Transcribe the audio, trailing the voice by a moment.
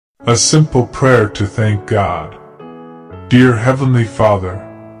A simple prayer to thank God. Dear Heavenly Father,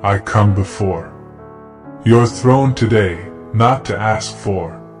 I come before your throne today, not to ask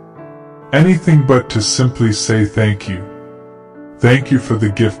for anything but to simply say thank you. Thank you for the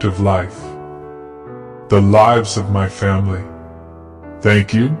gift of life, the lives of my family.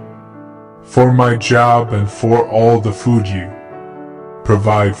 Thank you for my job and for all the food you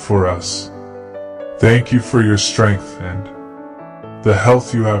provide for us. Thank you for your strength and the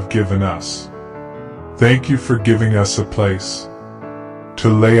health you have given us. Thank you for giving us a place to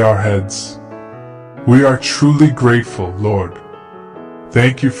lay our heads. We are truly grateful, Lord.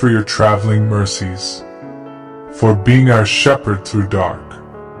 Thank you for your traveling mercies, for being our shepherd through dark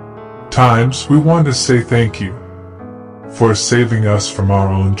times. We want to say thank you for saving us from our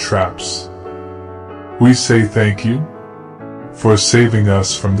own traps. We say thank you for saving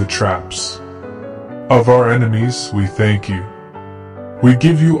us from the traps of our enemies. We thank you. We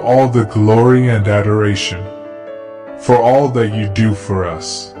give you all the glory and adoration for all that you do for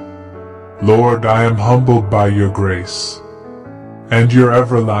us. Lord, I am humbled by your grace and your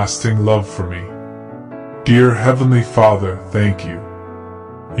everlasting love for me. Dear Heavenly Father, thank you.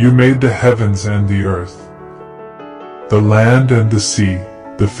 You made the heavens and the earth, the land and the sea,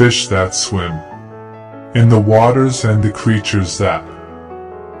 the fish that swim in the waters and the creatures that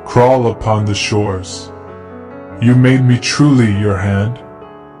crawl upon the shores. You made me truly your hand,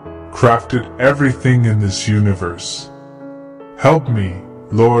 crafted everything in this universe. Help me,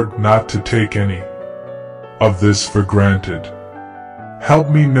 Lord, not to take any of this for granted. Help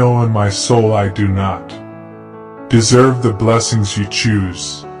me know in my soul I do not deserve the blessings you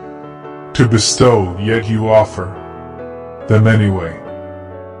choose to bestow, yet you offer them anyway.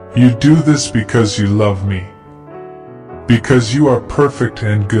 You do this because you love me, because you are perfect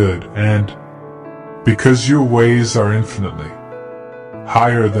and good, and because your ways are infinitely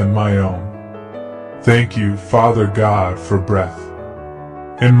higher than my own. Thank you, Father God, for breath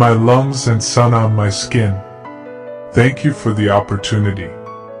in my lungs and sun on my skin. Thank you for the opportunity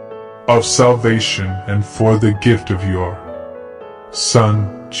of salvation and for the gift of your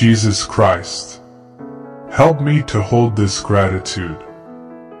Son, Jesus Christ. Help me to hold this gratitude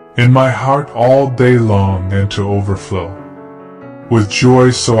in my heart all day long and to overflow with joy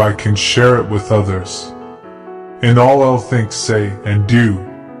so I can share it with others. In all I'll think, say, and do,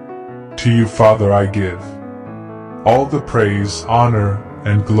 to you, Father, I give all the praise, honor,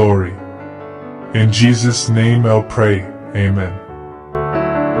 and glory. In Jesus' name I'll pray, amen.